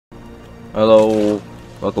Hello,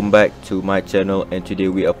 welcome back to my channel, and today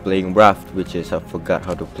we are playing Raft, which is I forgot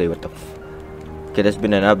how to play. Okay, there's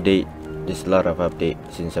been an update. There's a lot of update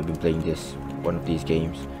since I've been playing one of these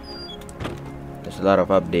games. There's a lot of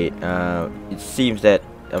update. It seems that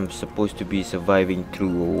I'm supposed to be surviving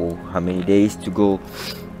through how many days to go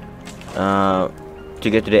to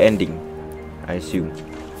get to the ending, I assume.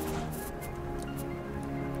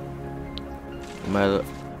 Metal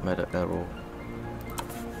arrow.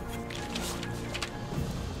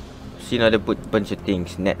 See, now they put a bunch of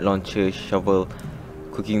things: net launcher, shovel,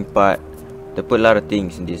 cooking pot. They put a lot of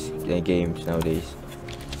things in these games nowadays,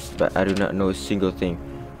 but I do not know a single thing.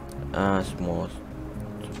 Small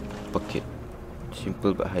bucket,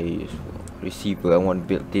 simple but highly useful. Receiver, I want to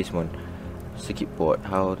build this one. Circuit board,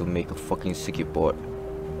 how to make a fucking circuit board.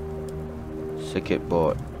 Circuit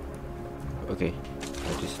board. Okay,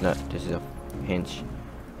 this is not. This is a hinge.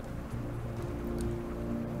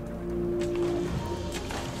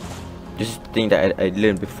 This is the thing that I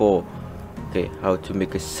learned before. Okay, how to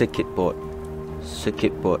make a circuit board.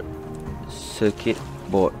 Circuit board. Circuit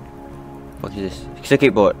board. What is this?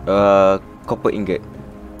 Circuit board. Copper ingot.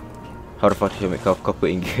 How the fuck should I make copper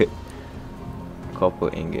ingot?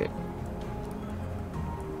 Copper ingot.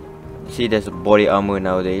 See, there's a body armor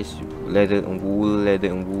nowadays. Leather and wool. Leather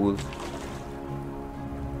and wool.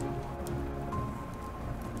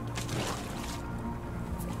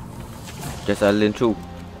 Just I learn through.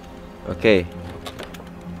 Okay.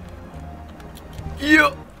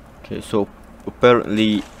 Yeah. Okay, so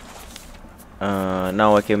apparently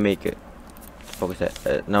now I can make it. What was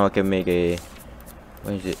that? Now I can make a.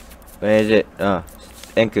 Where is it? Where is it?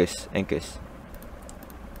 Anchors. Anchors.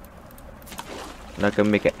 Now I can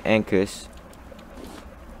make an anchors,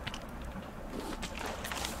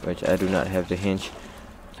 which I do not have the hinge.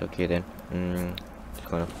 It's okay then. Just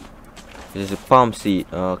gonna. This is a palm seed.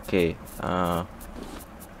 Okay.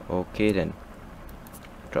 Okay then.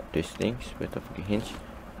 Drop these things with a fucking hinge.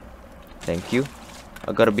 Thank you.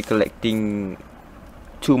 I gotta be collecting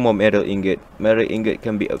 2 more metal ingot. Metal ingot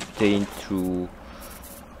can be obtained through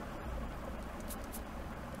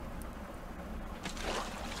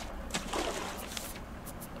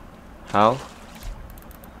how?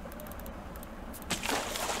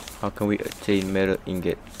 How can we obtain metal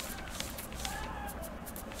ingot?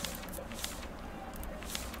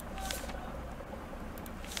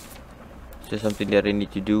 Is there something that I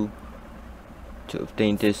need to do to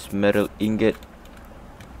obtain this metal ingot?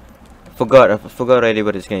 I forgot already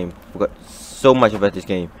about this game. Forgot so much about this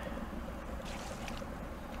game.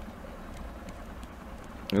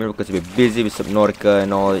 Remember, because we're busy with Subnautica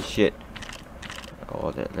and all that shit.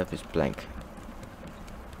 All that left is blank.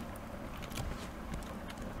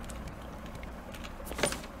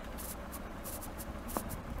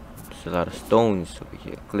 There's a lot of stones over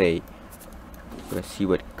here. Clay. Let's see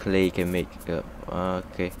what clay can make.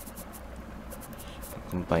 Okay.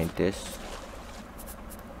 Combine this.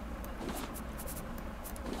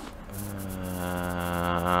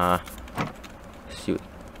 See what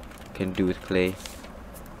I can do with clay.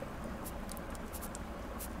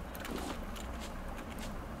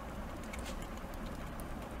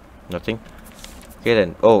 Nothing. Okay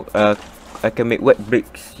then. Oh, I can make wet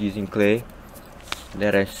bricks using clay.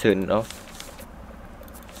 That I'm certain of.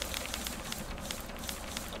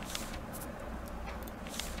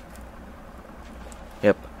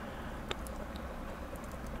 Yep.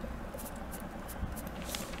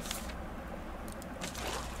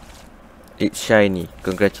 It's shiny.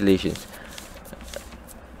 Congratulations.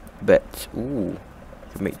 Bats. Ooh.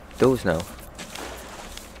 I can make those now.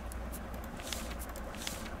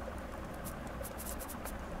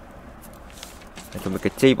 I can make a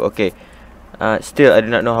table. Okay. Still, I do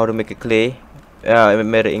not know how to make a clay. I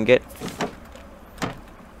made an ingot.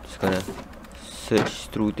 Just gonna search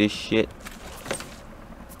through this shit.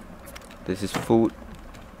 This is food.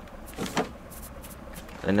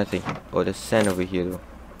 And nothing. Oh, there's sand over here though.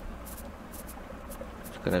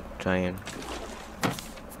 Just gonna try and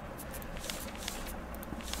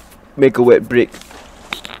make a wet brick.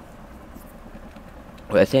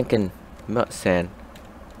 Well, I think I can melt sand.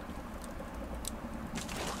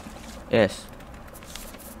 Yes.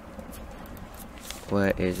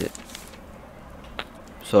 Where is it?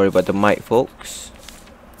 Sorry about the mic, folks.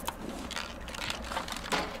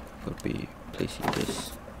 Could be placing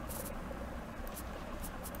this.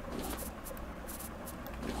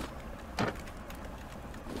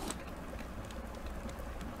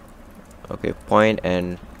 Okay, point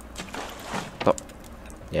and top.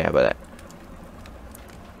 Yeah, about that.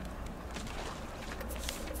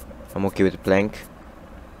 I'm okay with the plank.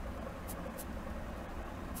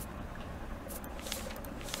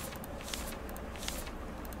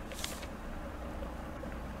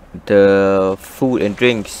 The food and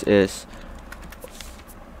drinks is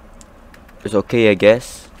okay, I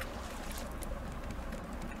guess.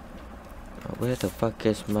 Where the fuck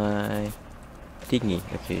is my thingy?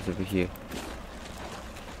 Okay, it's over here.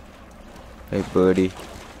 Hey, birdie.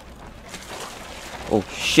 Oh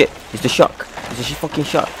shit! It's the shark. It's a fucking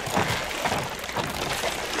shark.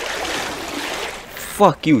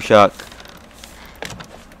 Fuck you, shark.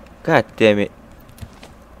 God damn it.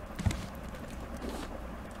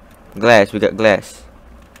 Glass, we got glass.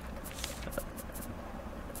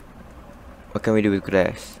 What can we do with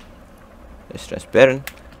glass? It's transparent.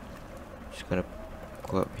 Just gonna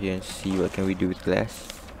go up here and see what can we do with glass.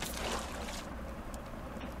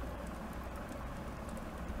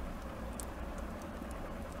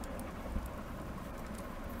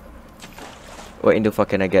 What in the fuck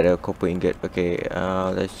can I get a copper ingot? Okay,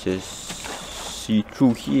 let's just see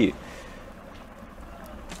through here.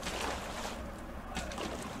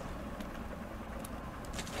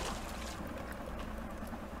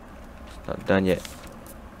 It's not done yet.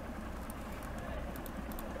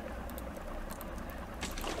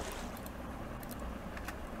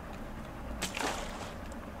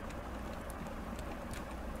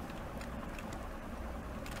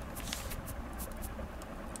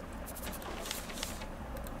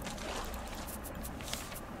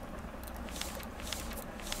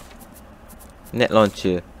 Net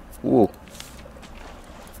launcher. Whoa.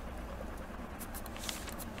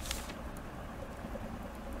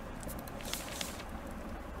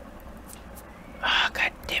 Ah,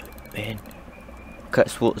 god damn it, man.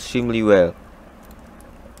 Cuts work extremely well.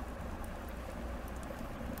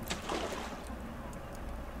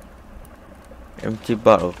 Empty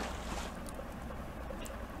bottle.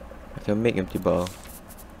 I can make empty bottle.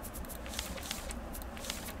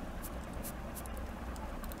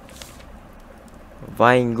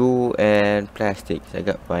 Vine glue and plastics. I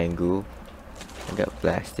got vine glue. I got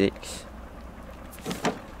plastics.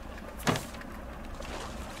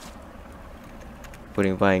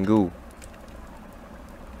 Putting vine glue.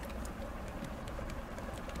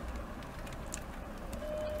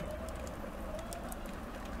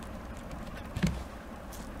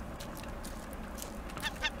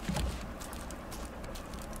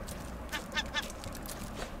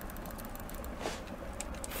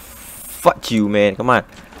 Fuck you, man. Come on.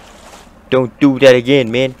 Don't do that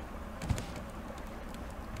again, man.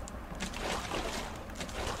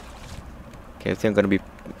 Okay, I think I'm gonna be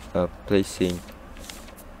placing.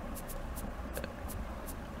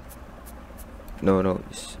 No,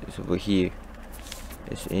 it's over here.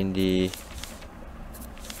 It's in the.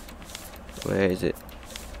 Where is it?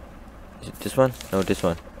 Is it this one? No, this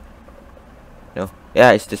one. No.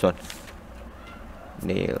 Yeah, it's this one.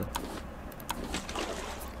 Nail.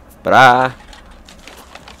 Brah.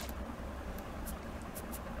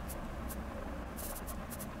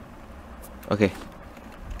 Okay.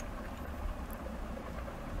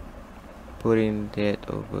 Putting that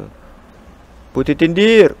over. Put it in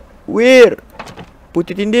there. Where?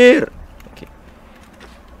 Put it in there. Okay.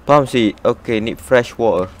 Palm seed. Okay, need fresh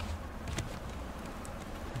water.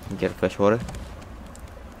 Get fresh water.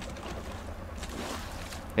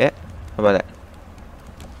 Yeah. How about that?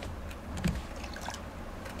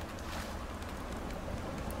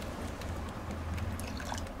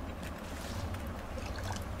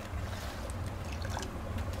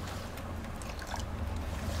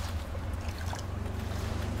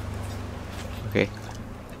 Okay.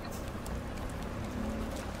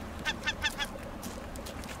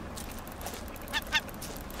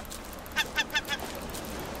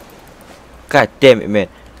 God damn it, man.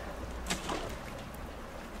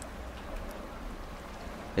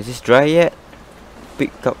 Is this dry yet?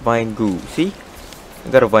 Pick up vine glue. See? I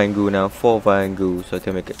got a vine glue now. 4 vine glue. So I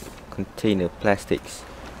can make a container. Plastics.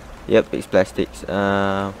 Yep, it's plastics.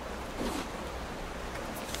 Nope.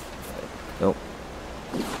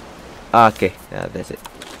 Ah, okay, that's it.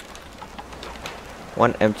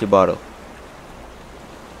 1 empty bottle.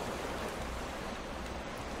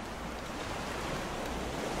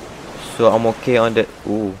 So I'm okay on the.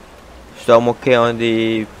 Ooh. So I'm okay on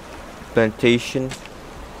the plantation.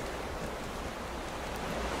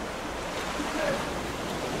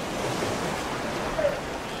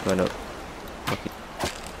 So no. Okay.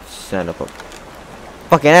 Son of a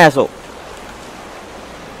fucking asshole.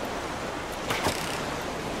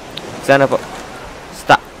 Son of a.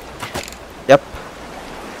 Stop. Yep.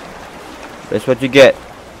 That's what you get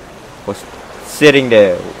for sitting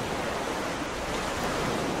there.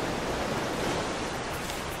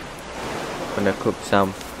 Gonna cook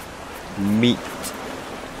some meat.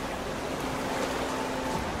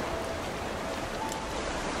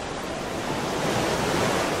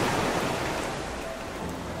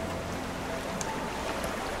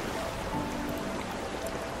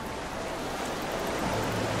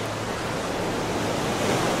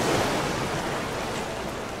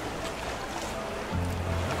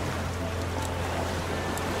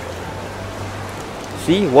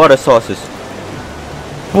 See, water sources.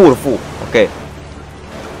 Beautiful. Okay.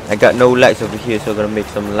 I got no lights over here, so I'm gonna make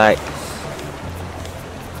some lights.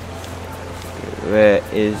 Where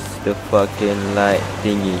is the fucking light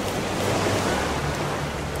thingy?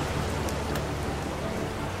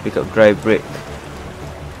 Pick up dry brick.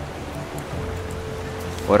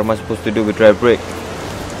 What am I supposed to do with dry brick?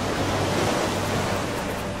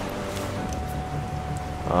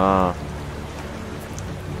 Ah.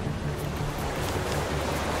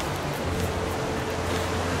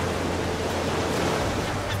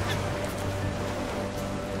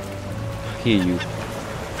 Hear you.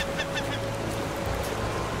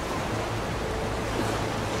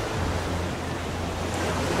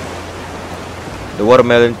 The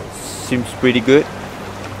watermelon seems pretty good.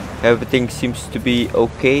 Everything seems to be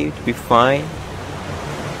okay, to be fine,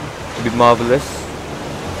 to be marvelous.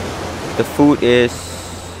 The food is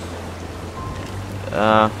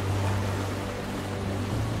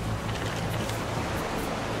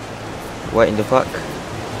what in the fuck?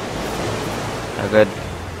 I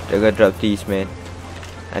gotta drop these, man.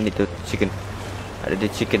 I need the chicken. I need the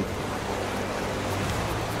chicken.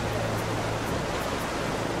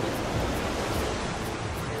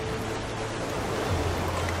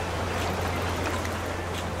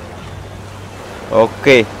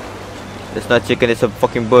 Okay, it's not chicken, it's a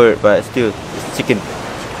fucking bird, but still, it's chicken.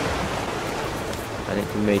 I need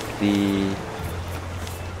to make the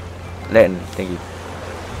lantern, thank you.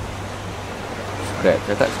 Scraps,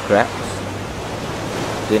 I got scraps.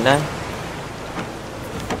 Didn't I? I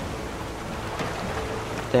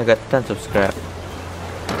think I got tons of scrap.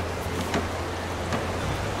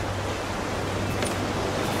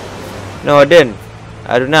 No, I didn't.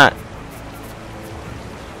 I do not.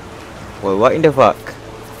 Well, what in the fuck?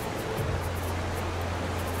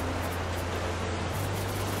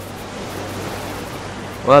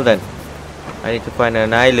 Well then, I need to find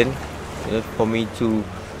an island for me to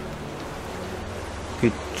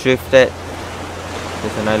drift at.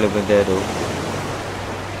 There's an island over there though.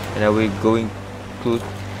 And are we going towards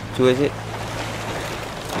it?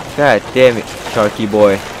 God damn it, Sharky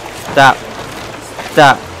boy. Stop.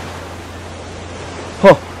 Stop.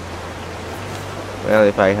 Huh. Well,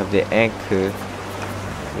 if I have the anchor,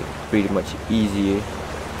 it's pretty much easier.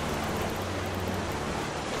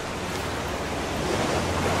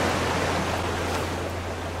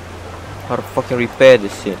 How to fucking repair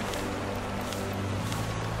this shit?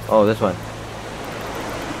 Oh, this one.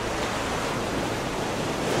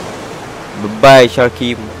 Bye-bye,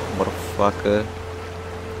 Sharky, motherfucker.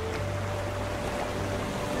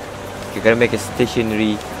 You gotta make a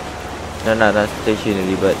stationary. No, not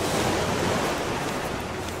stationary, but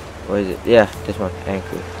what is it? Yeah, this one,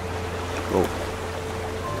 anchor. Go.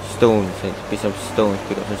 Stones, pick some stones,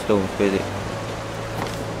 pick up some stones, where is it?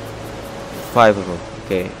 5 of them.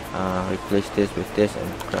 Okay, replace this with this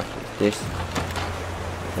and craft with this.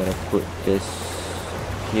 I'm gonna put this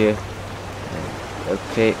here.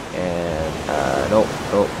 Okay, and no.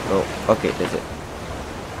 Okay, that's it.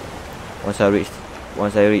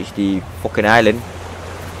 Once I reach the fucking island.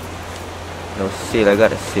 No sail, I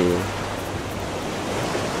got a sail.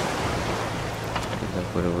 I'll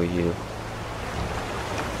put it over here.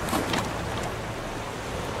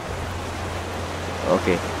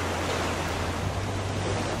 Okay.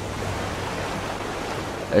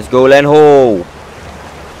 Let's go land ho!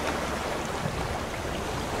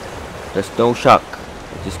 There's no shark,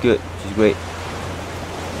 which is good, which is great.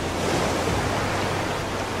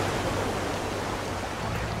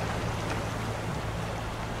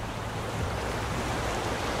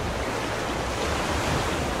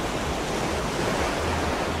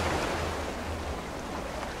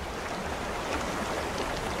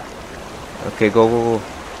 Okay, go.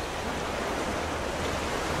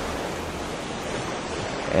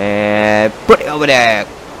 And put it over there.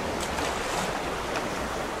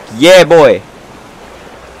 Yeah, boy.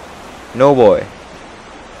 No, boy.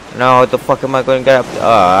 Now, how the fuck am I going to get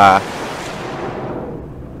up?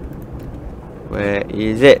 Where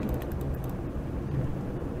is it?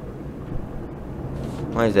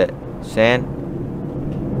 What is that? Sand?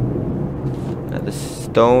 Another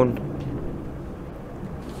stone.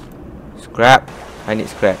 Scrap. I need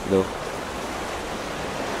scrap though.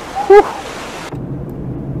 Whew.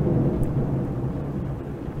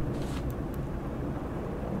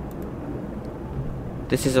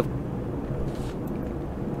 This is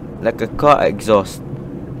like a car exhaust.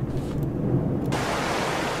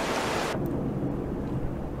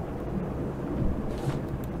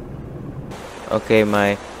 Okay,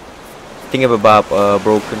 my thingamabob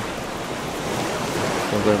broken.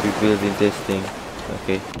 So I'm gonna be building this thing.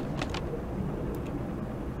 Okay.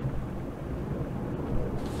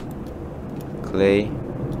 clay.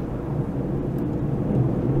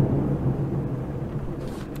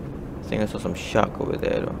 I think I saw some shark over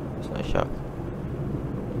there though. It's not a shark.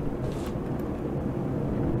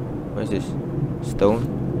 What is this? Stone?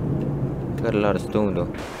 Got a lot of stone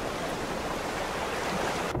though.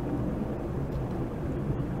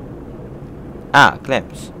 Ah,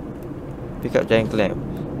 clamps. Pick up giant clamps.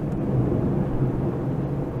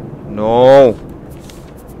 No!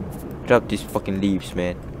 Drop these fucking leaves,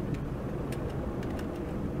 man.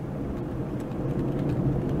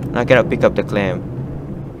 I cannot pick up the clam.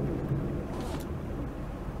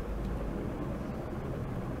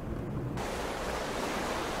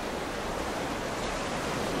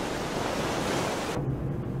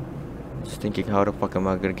 Just thinking, how the fuck am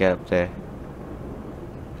I gonna get up there?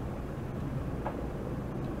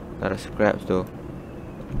 Lot of scraps though.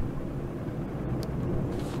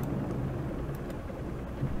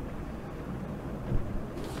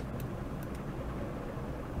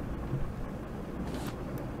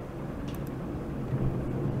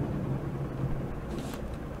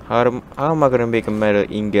 How am I gonna make a metal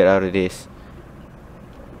ingot out of this?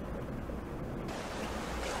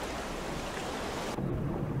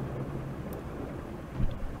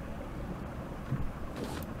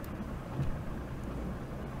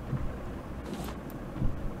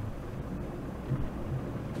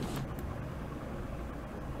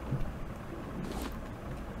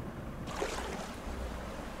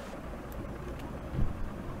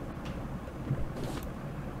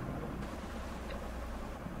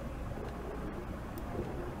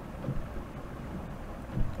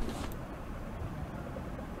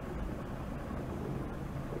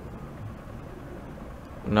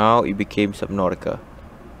 Now it became Subnautica.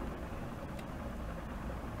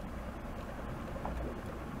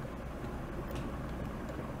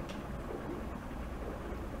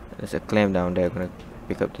 There's a clam down there. I'm gonna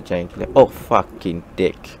pick up the giant clam. Oh fucking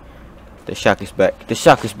dick. The shark is back. The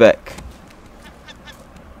shark is back.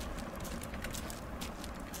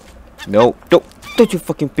 No, don't you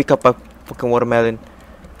fucking pick up a fucking watermelon.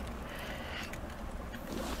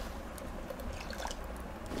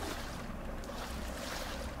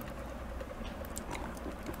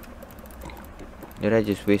 Did I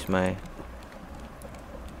just waste my...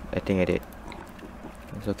 I think I did.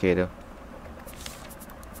 It's okay though.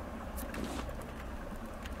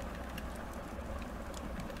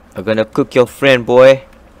 I'm gonna cook your friend, boy.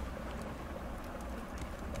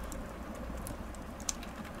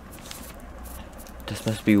 This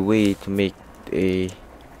must be a way to make a...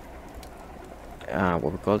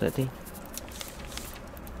 what we call that thing?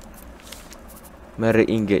 Metal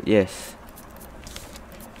ingot, yes.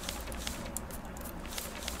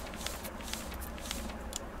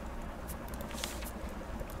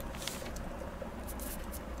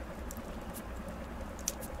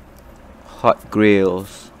 Hot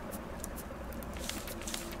grills.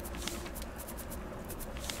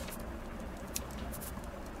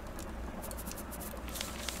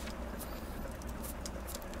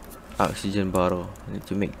 Oxygen bottle. I need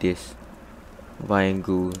to make this. Vine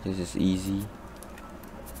glue. This is easy.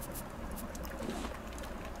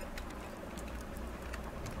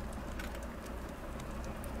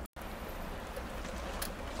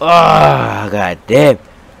 Ah, god damn.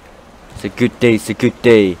 It's a good day. It's a good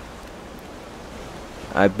day.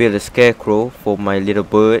 I built a scarecrow for my little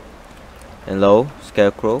bird. Hello,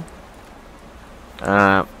 scarecrow.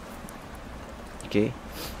 Okay.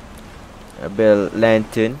 I built a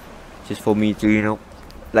lantern just for me to, you know,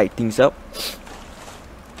 light things up.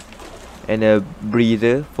 And a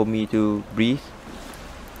breather for me to breathe.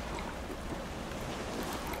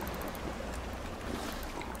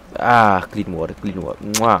 Ah, clean water, clean water.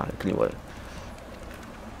 Mwah, clean water.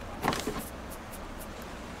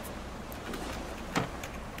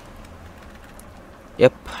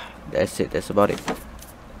 Yep, that's it, that's about it.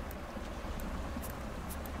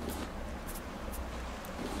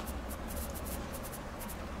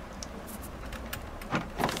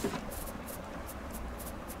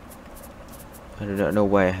 I do not know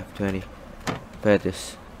why I have 20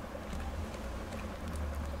 feathers.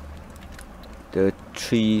 The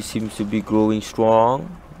tree seems to be growing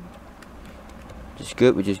strong. Which is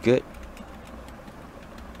good, which is good.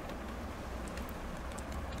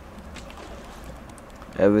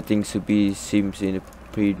 Everything seems in a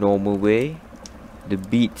pretty normal way. The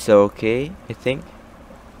beats are okay, I think.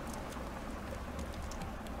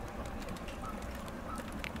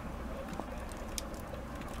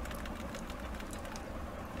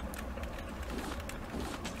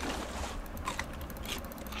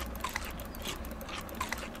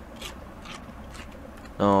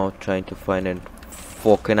 Now trying to find a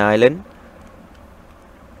Falcon Island.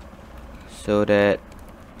 so that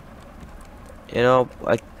you know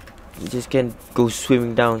I just can go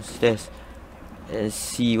swimming downstairs and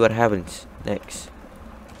see what happens next.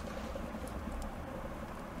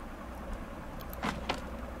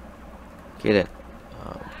 Okay then.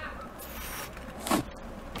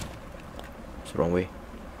 It's the wrong way.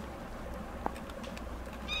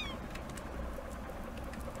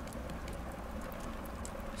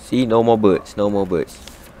 See, no more birds, no more birds.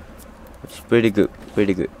 It's pretty good,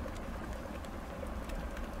 pretty good.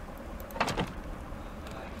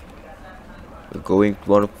 We're going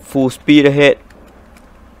on full speed ahead.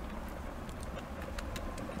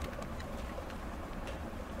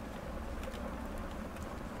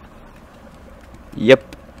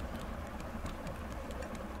 Yep.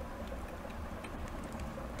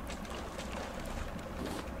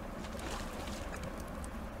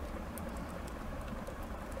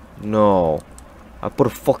 No. I put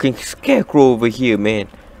a fucking scarecrow over here, man.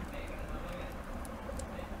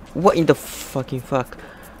 What in the fucking fuck?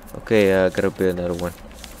 Okay, gotta build another one.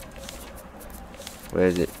 Where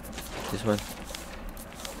is it? This one?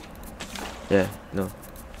 Yeah, no.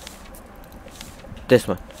 This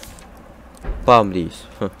one. Palm leaves.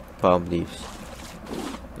 Palm leaves.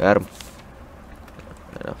 Got him.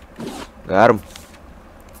 Got him.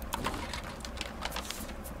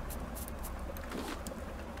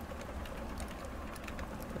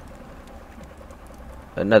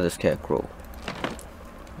 Another scarecrow.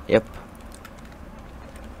 Yep.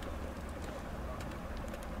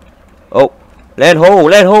 Oh, land hole,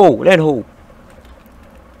 land hole, land hole.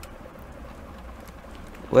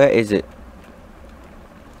 Where is it?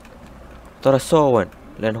 Thought I saw one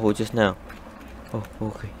land hole just now. Oh,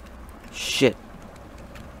 okay. Shit.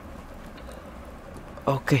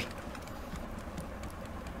 Okay.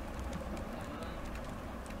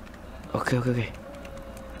 Okay.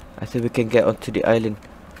 I think we can get onto the island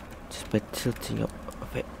just by tilting up a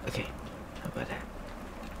bit. Okay. How about that?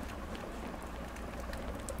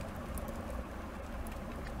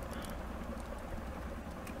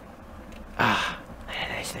 Ah,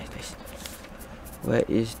 nice. Where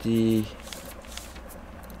is the...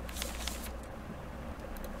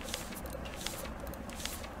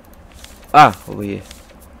 Ah, over here.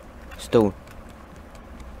 Stone.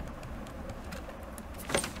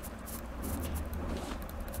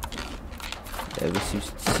 Never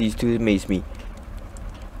cease to amaze me.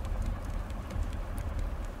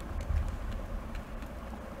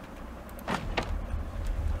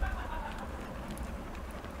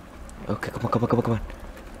 Okay, come on. Come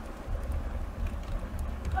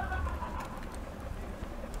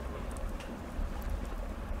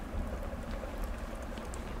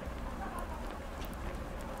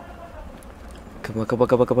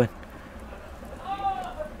on.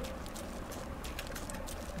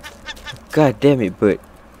 God damn it, bird.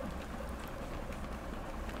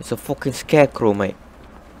 It's a fucking scarecrow, mate.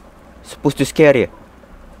 It's supposed to scare you.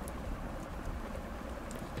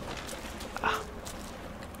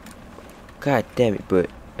 God damn it, bird.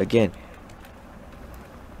 Again.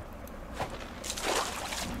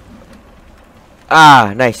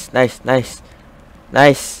 Ah, nice.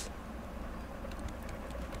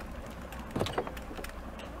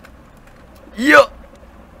 Yo!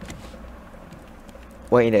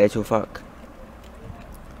 What in the actual fuck?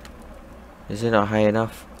 Is it not high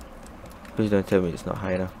enough? Please don't tell me it's not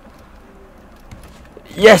high enough.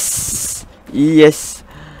 Yes! Yes!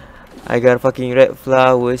 I got a fucking red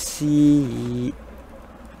flower seed.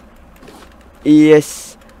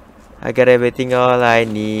 Yes! I got everything all I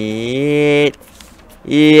need.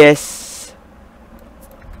 Yes!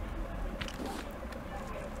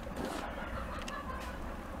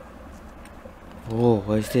 Oh,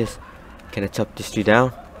 what is this? Can I chop this tree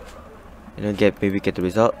down? And then maybe get the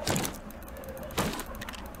result.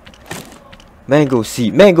 Mango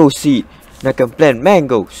seed! And I can plant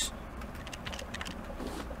mangoes.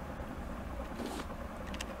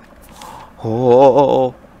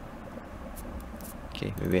 Oh.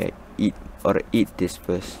 Okay, maybe I eat this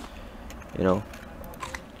first. You know.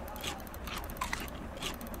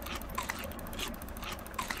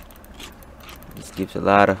 This gives a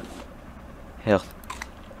lot of health.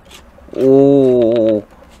 Oh.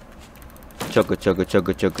 Chugga.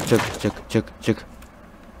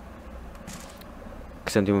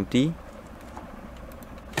 Something empty.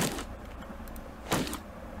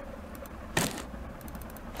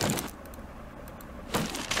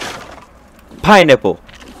 Pineapple.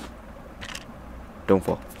 Don't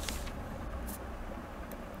fall.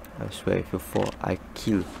 I swear if you fall, I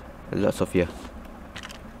kill lots of you.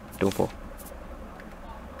 Don't fall.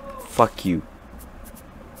 Fuck you.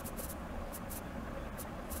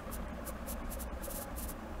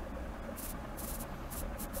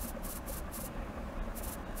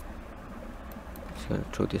 gonna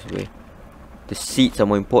throw this away. The seeds are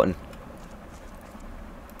more important.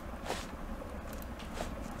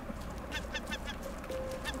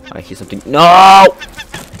 I hear something. No!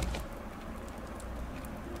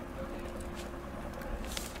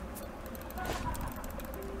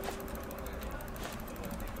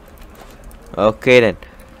 Okay then.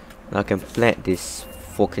 Now I can plant this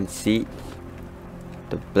fucking seed.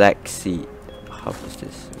 The black seed. Harvest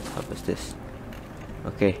this. Harvest this.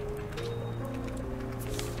 Okay.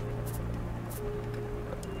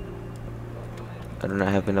 I do not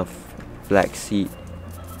have enough black seed.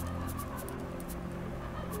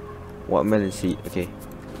 Watermelon seed. Okay.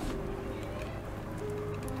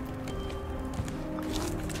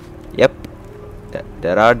 Yep.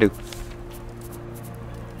 That are do.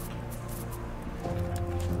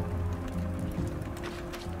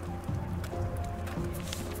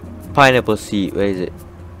 Pineapple seed. Where is it?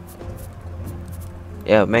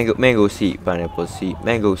 Yeah, mango seed. Pineapple seed.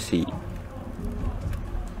 Mango seed.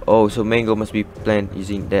 Oh, so mango must be planted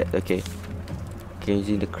using that. Okay. Okay,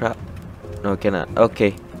 using the crab. No, cannot.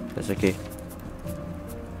 Okay. That's okay.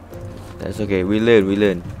 That's okay. We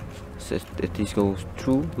learn. So if this goes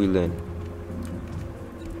through, we learn.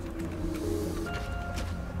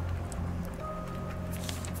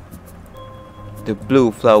 The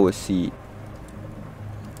blue flower seed.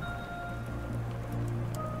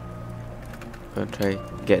 I'll try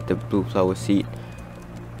get the blue flower seed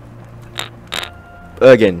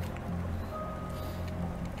again.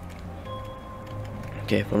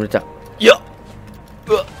 Okay, from the top. Yeah.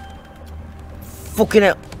 Fucking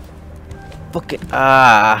hell. Fucking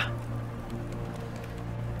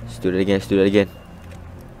Let's do that again.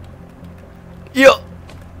 Yeah.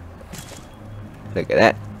 Look at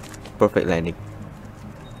that. Perfect landing.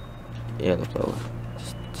 Yellow flower.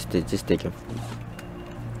 Just take him.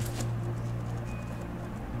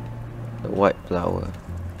 The white flower.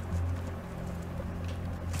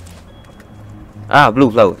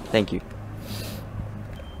 Blue flower. Thank you.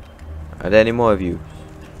 Are there any more of you?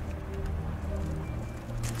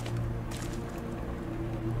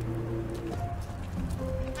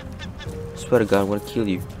 Swear to God, I'm gonna kill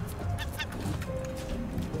you.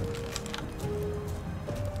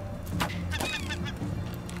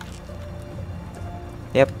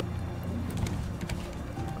 Yep.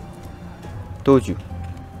 Told you.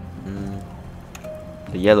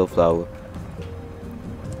 The yellow flower.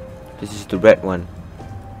 This is the red one.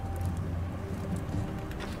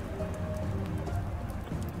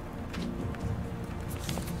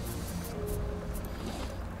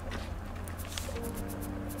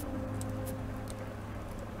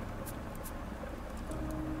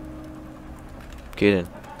 Okay then.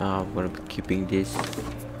 I'm gonna be keeping this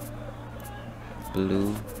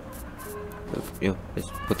blue. Yo,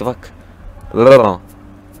 what the fuck?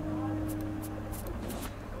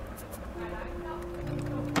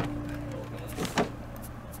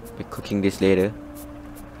 Be cooking this later.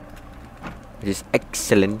 This is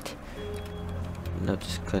excellent. And I'm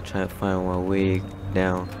just gonna try to find my way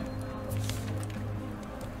down.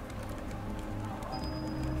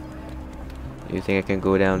 Do you think I can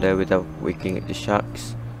go down there without waking the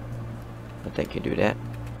sharks? I think I can do that.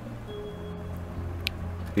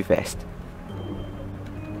 Be fast.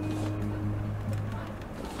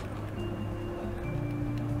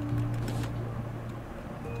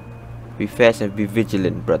 Be fast and be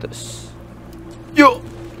vigilant, brothers. Yo!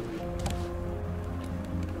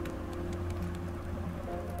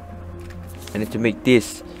 I need to make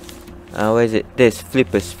this. Where is it? This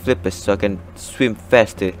flippers, so I can swim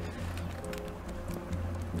faster.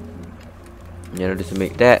 In order to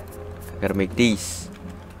make that, I gotta make these.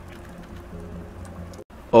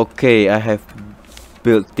 Okay, I have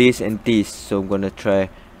built this and this, so I'm gonna try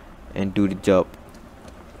and do the job.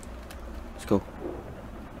 Let's go.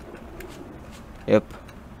 Yep,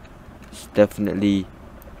 it's definitely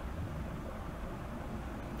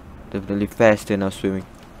faster now swimming.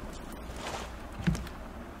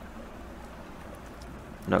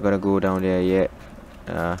 Not gonna go down there yet,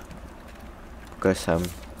 because I'm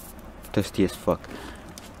thirsty as fuck.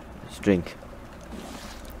 Let's drink.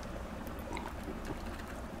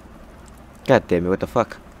 God damn it, what the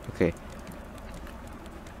fuck? Okay.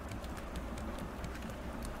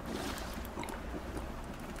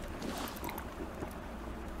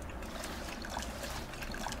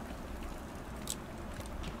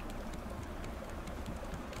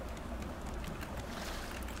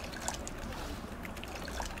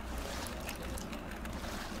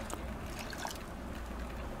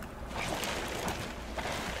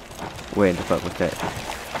 Where the fuck was that?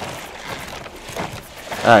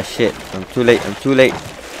 Ah shit, I'm too late.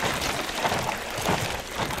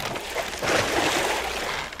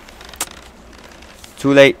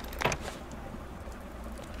 Too late.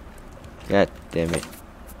 God damn it.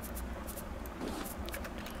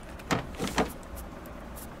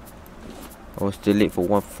 I was still late for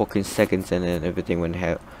 1 fucking second and then everything went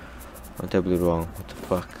terribly wrong. What the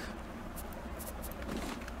fuck?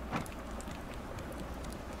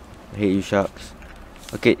 I hate you sharks.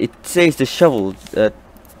 Okay, it says the shovel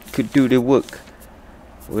could do the work.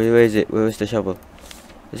 Where is it? Where is the shovel?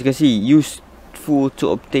 As you can see, useful to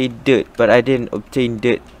obtain dirt, but I didn't obtain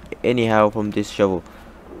dirt anyhow from this shovel.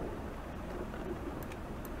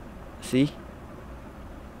 See?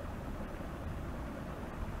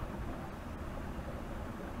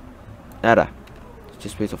 Nada. It's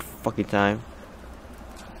just waste of fucking time.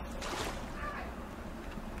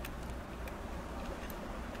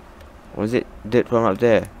 What is it? Dirt from up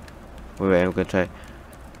there. Wait, I'm gonna try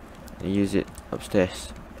and use it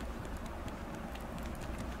upstairs.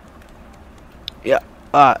 Yeah.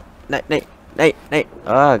 Night.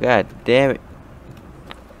 Oh, god damn it.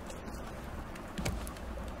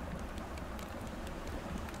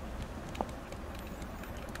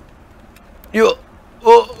 Yo.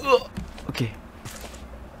 Oh. Okay.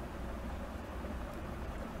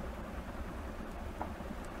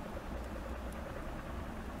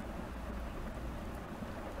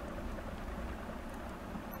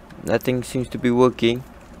 Nothing seems to be working.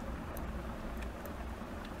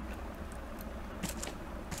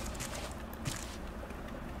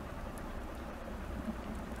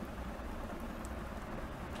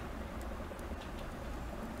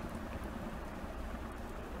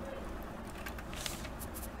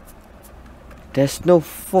 There's no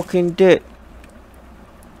fucking dirt.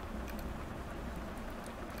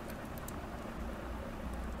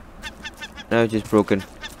 Now it's just broken.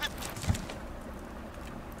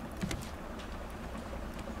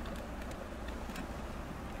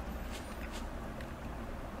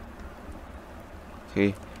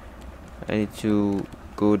 Okay, I need to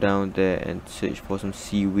go down there and search for some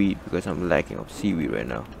seaweed because I'm lacking of seaweed right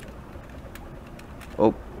now.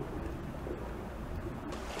 Oh.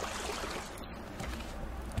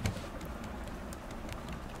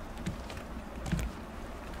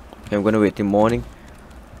 Okay, I'm gonna wait till morning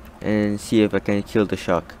and see if I can kill the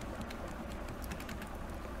shark.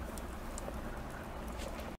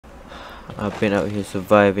 I've been out here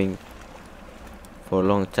surviving for a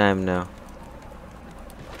long time now.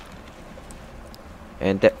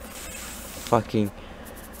 And that fucking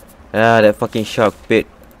shark bit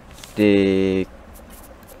the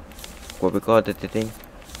what we call it, the thing.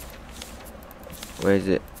 Where is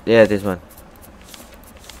it? Yeah, this one.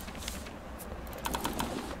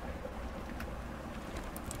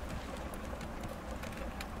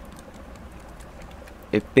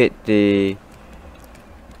 It bit the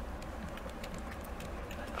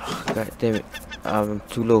god damn it. I'm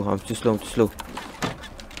too low, I'm too slow.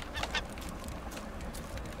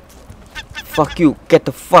 Fuck you, get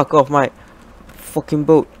the fuck off my fucking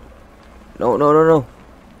boat. No.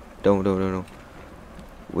 Don't.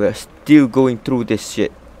 We're still going through this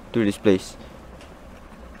shit, through this place.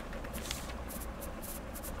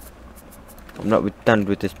 I'm not done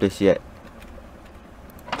with this place yet.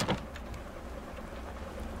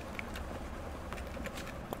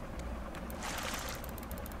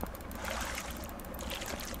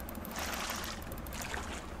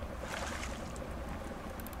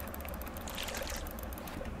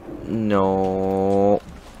 No.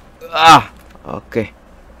 Okay.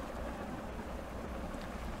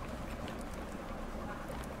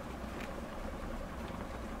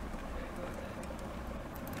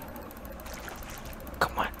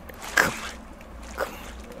 Come on.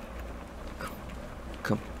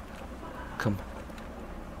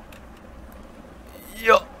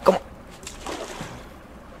 Yo, come on.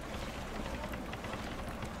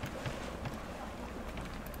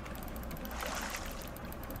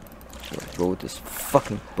 Roll this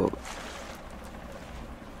fucking boat.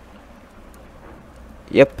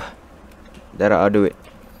 Yep, that'll do it.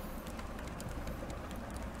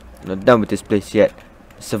 I'm not done with this place yet.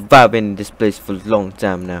 Surviving in this place for a long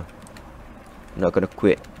time now. I'm not gonna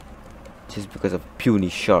quit just because of puny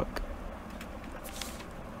shark.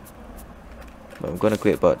 But I'm gonna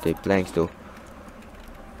quit about the planks though.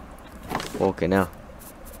 Okay now.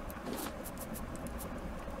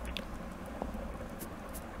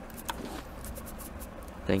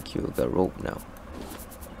 Thank you, got rope now.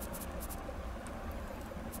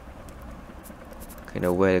 Can I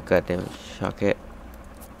wear the goddamn shark hat?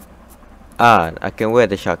 I can wear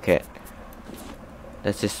the shark hat.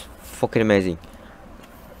 That's just fucking amazing.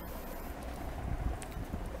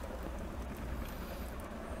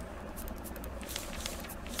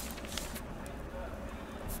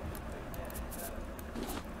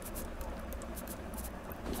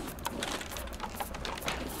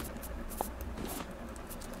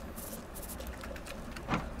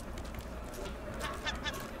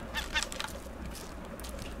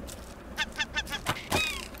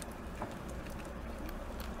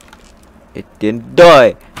 It didn't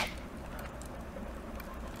die.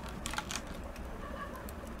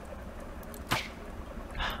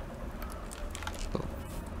 Oh,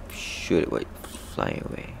 shoot it, wait, fly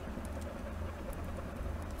away.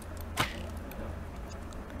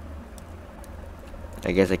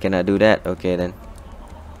 I guess I cannot do that. Okay then.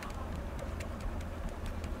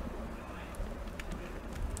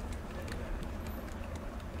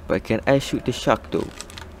 But can I shoot the shark though?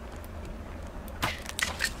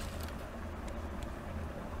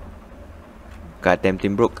 Goddamn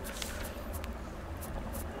thing broke.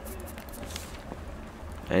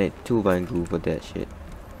 I need 2 vine glue for that shit.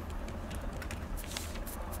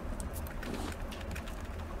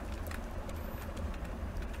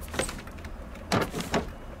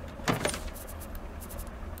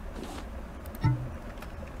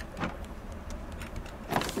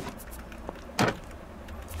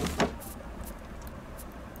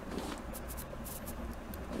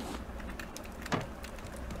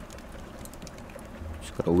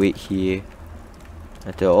 Gotta wait here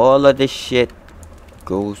until all of this shit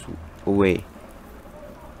goes away.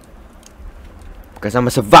 Because I'm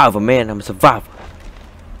a survivor, man. I'm a survivor.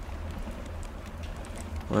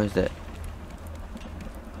 What is that?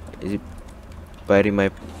 Is it biting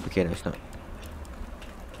my... Okay, no, it's not.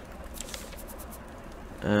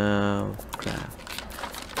 Crap.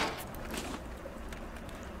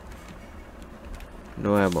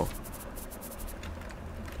 No ammo.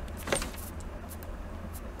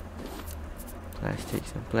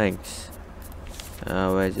 Plastics and planks.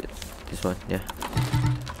 Where is it? This one, yeah.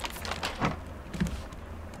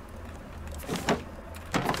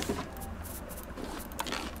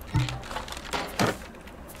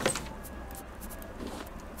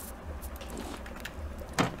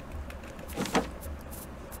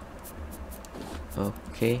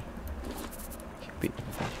 Okay. Keep it.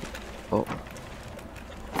 Oh.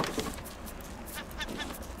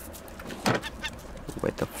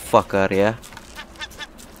 Wait the fuck out, yeah.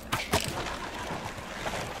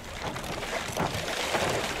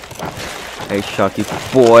 Hey, Sharky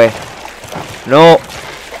boy. No.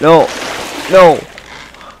 No. No.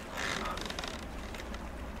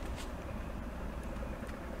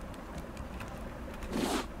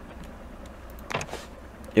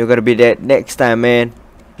 You're gonna be dead next time, man.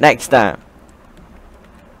 Next time.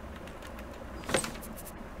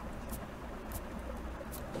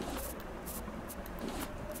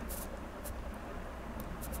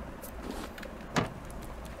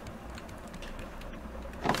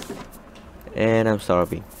 And I'm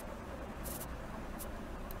starving.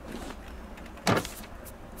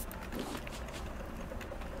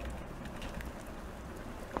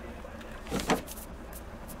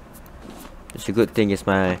 It's a good thing is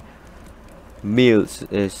my meals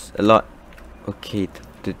is a lot. Okay,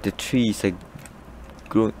 the trees are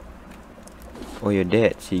growing. Oh, you're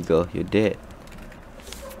dead, seagull. You're dead.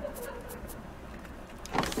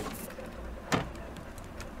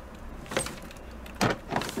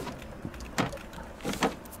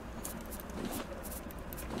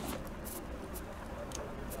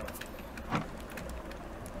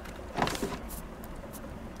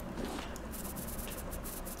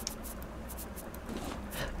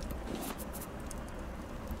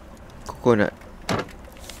 Coconut.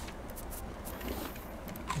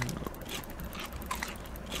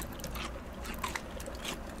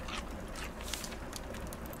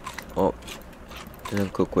 Oh,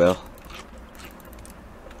 doesn't cook well.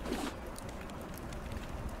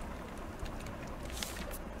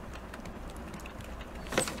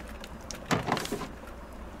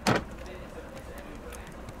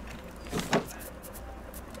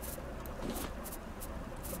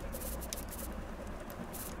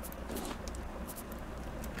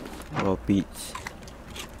 Oh, beets.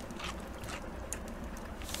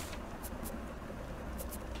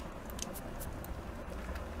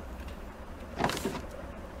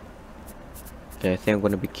 Okay, I think I'm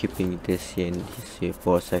gonna be keeping this here and this here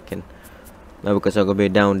for a second. Now because I'm gonna be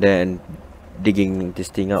down there and digging this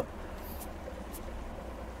thing up.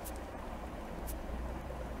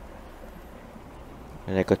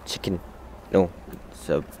 And I got chicken. No, it's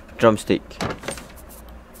a drumstick.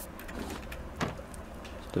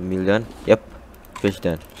 Is the meal done? Yep, fish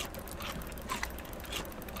done.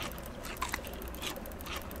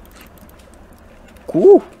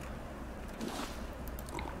 Cool.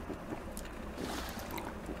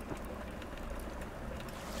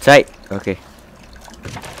 Tight. Okay.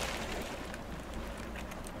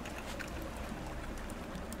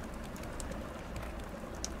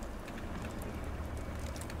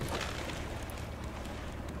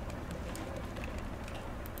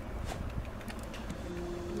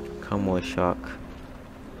 Come on, shark.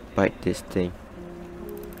 bite this thing.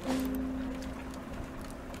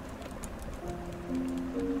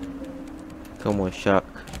 Come on, shark.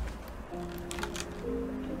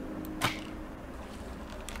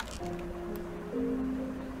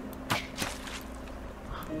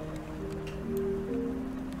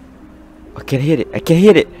 I can hit it. I can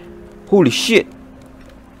hit it. Holy shit.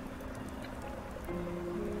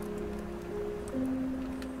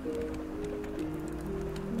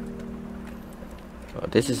 Oh,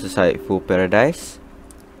 this is a sight for paradise.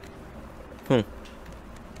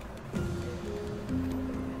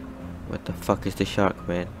 What the fuck is the shark,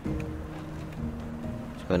 man?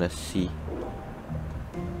 Just gonna see.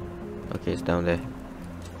 Okay, it's down there.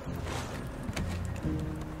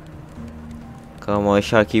 Come on,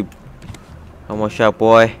 sharky. Come on, shark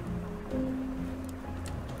boy.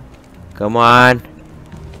 Come on.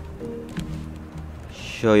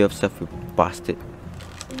 Show yourself, you bastard.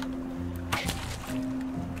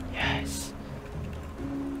 Yes.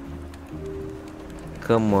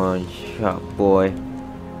 Come on, shark boy.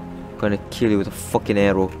 Gonna kill you with a fucking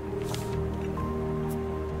arrow.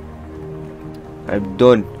 I'm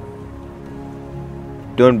done.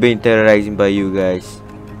 Done being terrorizing by you guys.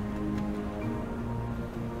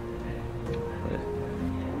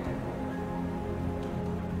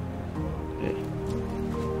 Okay.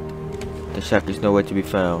 The shark is nowhere to be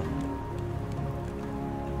found.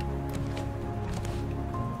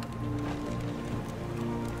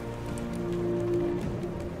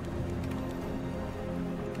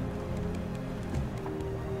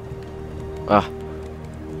 Ah,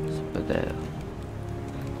 but there.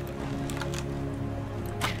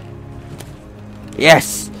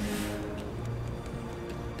 Yes,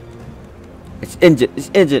 it's injured.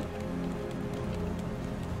 It's injured.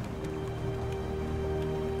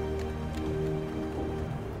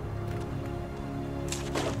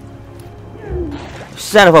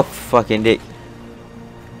 Son of a fucking dick.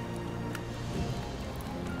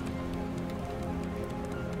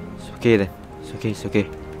 It's okay then. It's okay. It's okay.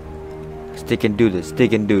 They can do this. They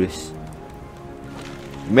can do this.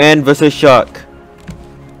 Man versus shark.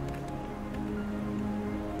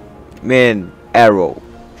 Man, arrow.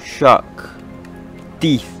 Shark.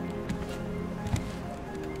 Teeth.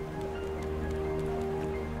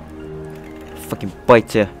 Fucking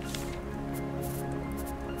bite ya.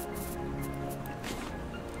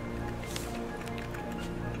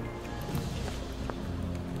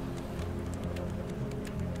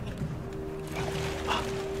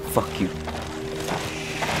 Fuck you.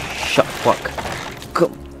 Shut fuck.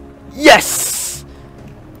 Come. Yes!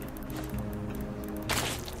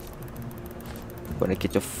 Gonna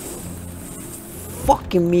get your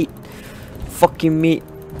fucking meat. Fucking meat.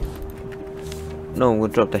 No, I'm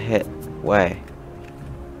gonna drop the head. Why?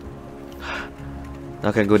 Now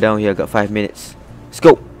I can go down here. I got 5 minutes. Let's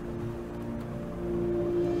go.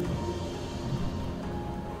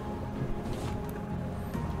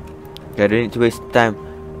 Okay, I don't need to waste time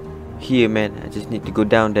here, man. I just need to go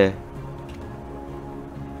down there.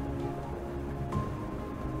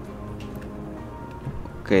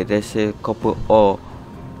 Okay, there's a copper ore.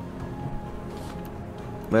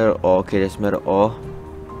 Metal ore. Okay, there's metal ore.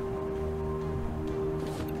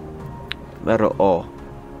 Metal ore.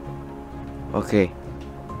 Okay.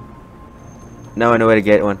 Now I know where to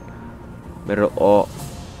get one. Metal ore.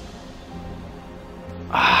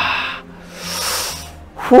 Ah.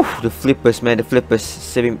 Whew, the flippers, man. The flippers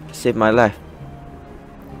saved my life.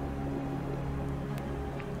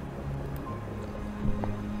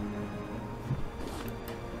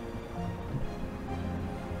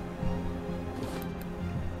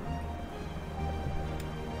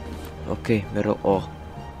 Okay, metal ore.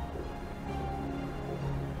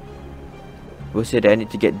 Who said that I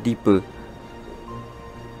need to get deeper?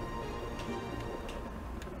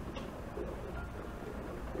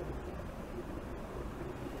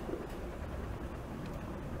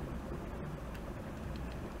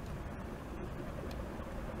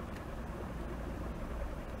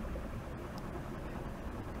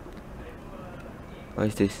 What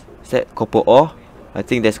is this? Is that copper ore? I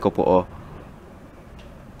think that's copper ore.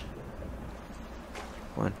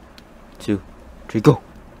 1, 2, 3, go!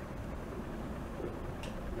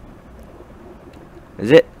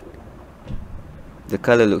 Is it? The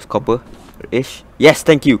color looks copper-ish. Yes,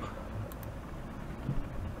 thank you!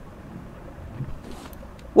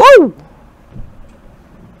 Whoa!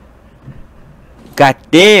 God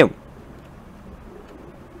damn!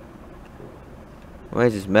 Where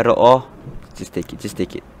is this metal ore? Just take it, just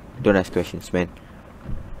take it. Don't ask questions, man.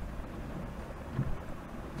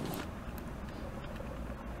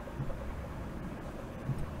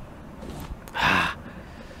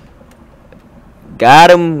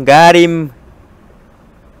 Got him, got him.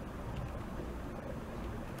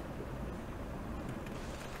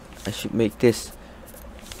 I should make this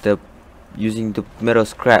using the metal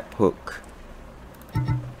scrap hook.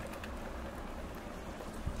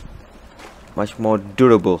 Much more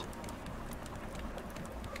durable.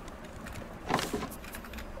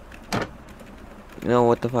 No,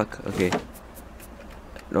 what the fuck? Okay.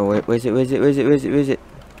 No, where's it?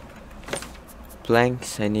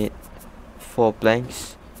 Planks, I need 4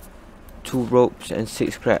 planks, 2 ropes and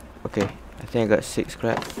 6 scrap. Okay, I think I got 6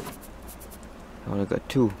 scrap. I only got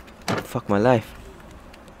 2. Fuck my life.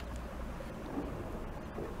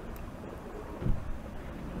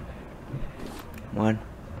 One,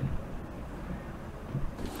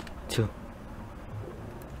 2.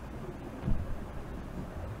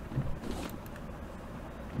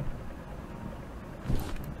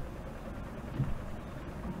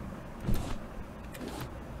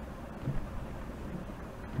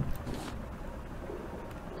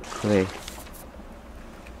 Clay.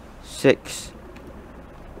 6.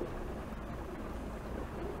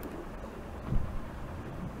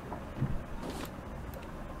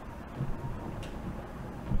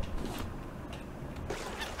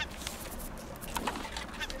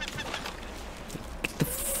 Get the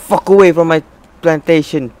fuck away from my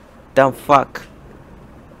plantation, dumb fuck.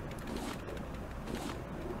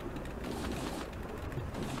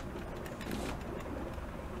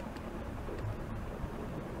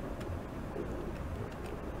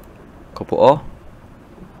 Copper ore.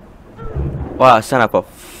 Wow, son of a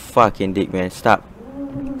fucking dick, man. Stop.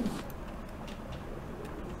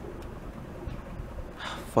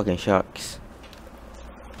 Fucking sharks.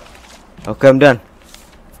 Okay, I'm done.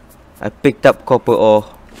 I picked up copper ore.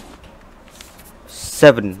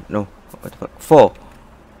 7. No. What the fuck? 4.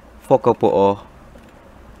 4 copper ore.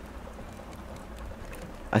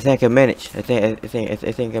 I think I can manage. I think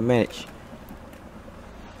I can manage.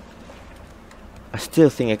 I still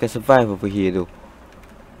think I can survive over here though.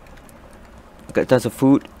 I got tons of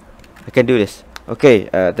food. I can do this. Okay,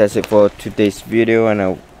 that's it for today's video, and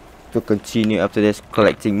I'll continue after this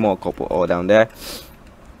collecting more copper ore down there.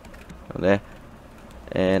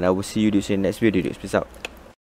 And I will see you in the next video. Peace out.